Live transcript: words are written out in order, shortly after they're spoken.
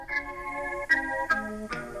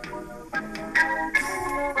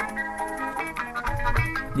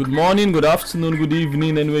Good morning, good afternoon, good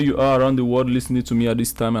evening, anywhere you are around the world listening to me at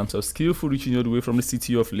this time. I'm Sir Skillful, reaching you all the way from the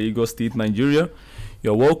city of Lagos State, Nigeria.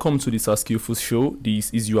 You're welcome to the Sir Skillful Show. This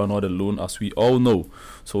is You Are Not Alone, as we all know.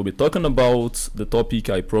 So we'll be talking about the topic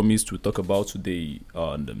I promised to talk about today.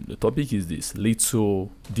 And the topic is this: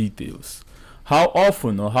 little details. How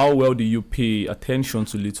often or how well do you pay attention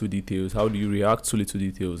to little details? How do you react to little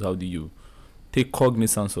details? How do you take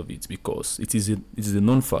cognizance of it? Because it is a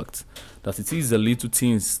known fact that it is the little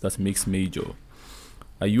things that makes major.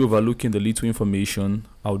 Are you overlooking the little information?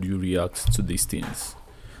 How do you react to these things?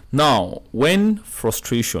 Now, when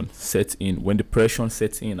frustration sets in, when depression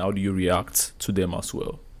sets in, how do you react to them as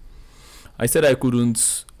well? I said I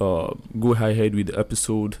couldn't go ahead with the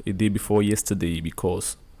episode a day before yesterday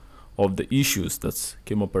because of the issues that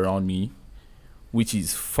came up around me, which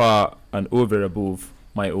is far and over above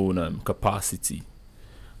my own capacity.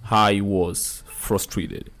 I was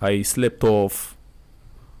frustrated. I slept off.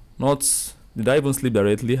 Did I even sleep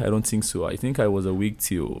directly? I don't think so. I think I was awake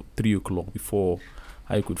till 3 o'clock before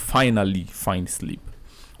I could finally find sleep.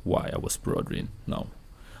 Why? I was brothering. Now,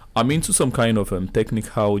 I'm into some kind of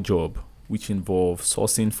technical job which involves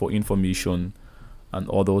sourcing for information and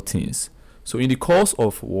other things. So in the course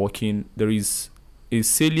of working, there is a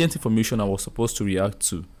salient information I was supposed to react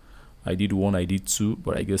to. I did one, I did two,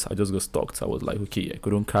 but I guess I just got stuck. I was like, okay, I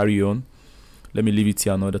couldn't carry on. Let me leave it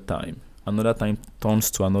here another time. Another time turns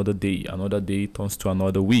to another day. Another day turns to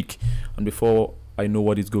another week. And before I know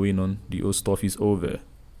what is going on, the old stuff is over.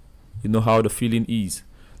 You know how the feeling is.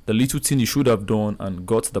 The little thing you should have done and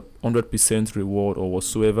got the 100% reward or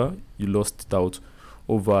whatsoever, you lost it out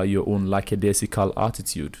over your own lackadaisical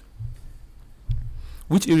attitude.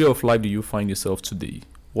 Which area of life do you find yourself today?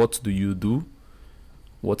 What do you do?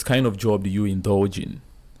 What kind of job do you indulge in?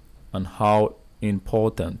 And how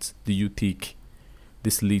important do you take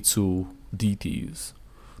these little details?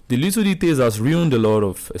 The little details has ruined a lot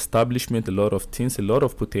of establishment, a lot of things, a lot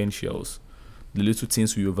of potentials. The little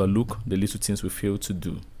things we overlook, the little things we fail to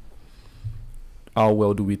do. How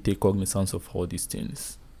well do we take cognizance of all these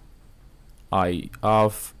things? I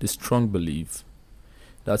have the strong belief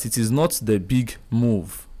that it is not the big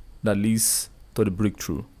move that leads to the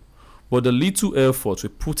breakthrough, but the little effort we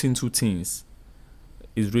put into things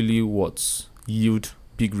is really what yield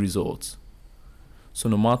big results. So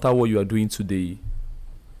no matter what you are doing today,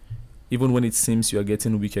 even when it seems you are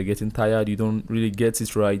getting weak, you're getting tired, you don't really get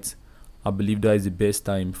it right, I believe that is the best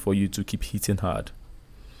time for you to keep hitting hard,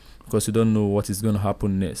 because you don't know what is going to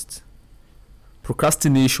happen next.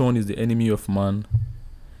 Procrastination is the enemy of man.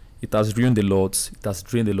 It has ruined a lot, it has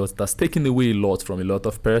drained a lot, it has taken away a lot from a lot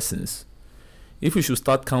of persons. If we should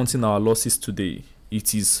start counting our losses today,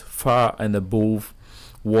 it is far and above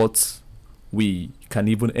what we can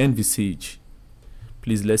even envisage.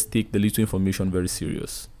 Please, let's take the little information very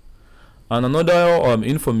serious. And another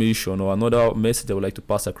information or another message I would like to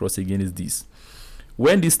pass across again is this.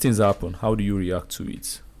 When these things happen, how do you react to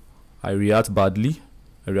it? I react badly.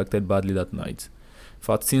 I reacted badly that night.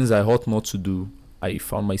 For things I ought not to do, I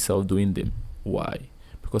found myself doing them. Why?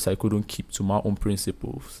 Because I couldn't keep to my own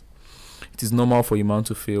principles. It is normal for a man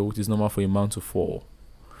to fail. It is normal for a man to fall.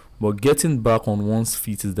 But getting back on one's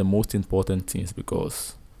feet is the most important thing,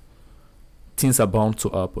 because things are bound to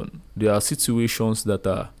happen. There are situations that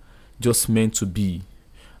are just meant to be,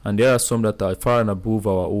 and there are some that are far and above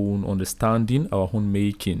our own understanding, our own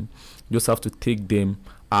making. You just have to take them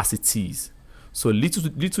as it is. So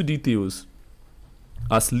little details,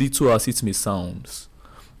 as little as it may sound,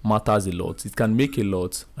 matters a lot. It can make a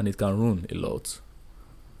lot and it can ruin a lot.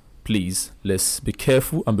 Please, let's be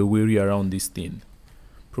careful and be wary around this thing.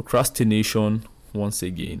 Procrastination, once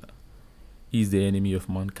again, is the enemy of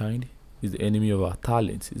mankind, is the enemy of our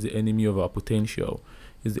talent, is the enemy of our potential,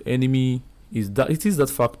 is the enemy, it is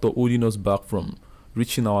that factor holding us back from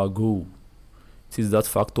reaching our goal. It is that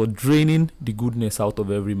factor draining the goodness out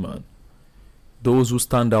of every man. Those who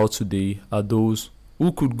stand out today are those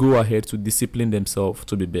who could go ahead to discipline themselves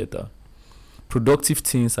to be better. Productive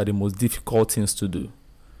things are the most difficult things to do.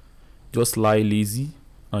 Just lie lazy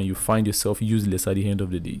and you find yourself useless at the end of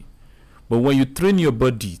the day. But when you train your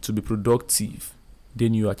body to be productive,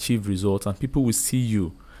 then you achieve results and people will see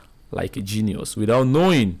you like a genius without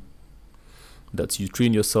knowing that you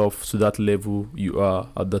train yourself to that level you are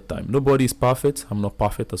at that time. Nobody is perfect. I'm not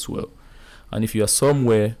perfect as well. And if you are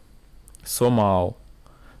somewhere, somehow,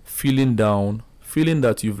 feeling down, feeling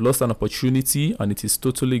that you've lost an opportunity and it is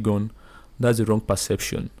totally gone, that's the wrong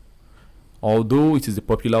perception. Although it is a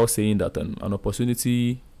popular saying that an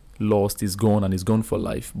opportunity lost is gone and is gone for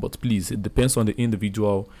life, but please, it depends on the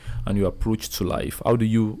individual and your approach to life. How do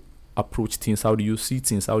you approach things? How do you see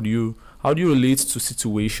things? How do you relate to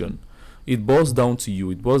situation? It boils down to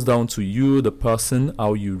you. It boils down to you, the person,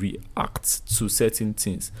 how you react to certain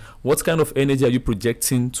things. What kind of energy are you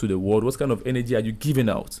projecting to the world? What kind of energy are you giving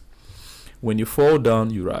out? When you fall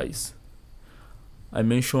down, you rise. I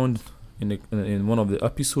mentioned in one of the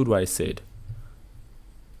episodes where I said,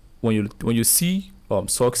 when you see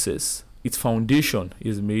success, its foundation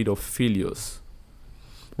is made of failures.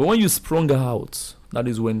 But when you sprung out, that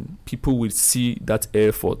is when people will see that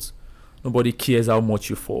effort. Nobody cares how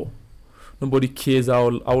much you fall. Nobody cares how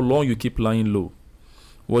long you keep lying low.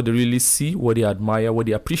 What they really see, what they admire, what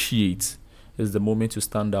they appreciate is the moment you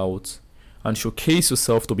stand out and showcase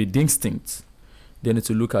yourself to be distinct. They need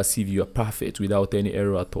to look as if you are perfect without any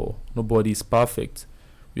error at all. Nobody is perfect.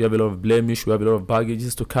 We have a lot of blemish, we have a lot of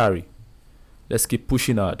baggages to carry. Let's keep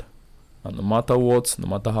pushing hard. And no matter what, no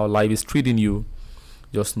matter how life is treating you,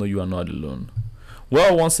 just know you are not alone.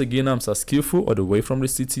 Well, once again, I'm Sir Skillful, all the way from the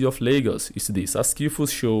city of Lagos. It's the Sir Skillful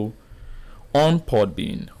show on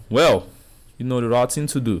Podbean. Well, you know the right thing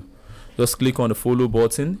to do. Just click on the follow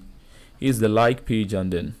button, hit the like page,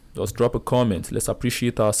 and then just drop a comment. Let's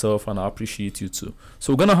appreciate ourselves, and I appreciate you too.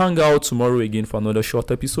 So we're gonna hang out tomorrow again for another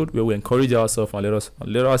short episode where we encourage ourselves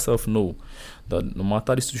and let ourselves know that no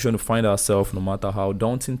matter the situation we find ourselves, no matter how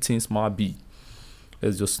daunting things might be,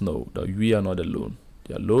 let's just know that we are not alone.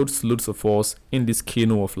 There are loads of us in this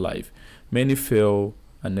canoe of life. Many fell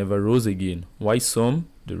and never rose again. Why some?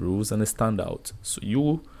 They rose and they stand out. So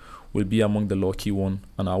you will be among the lucky one,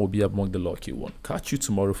 and I will be among the lucky one. Catch you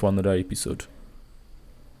tomorrow for another episode.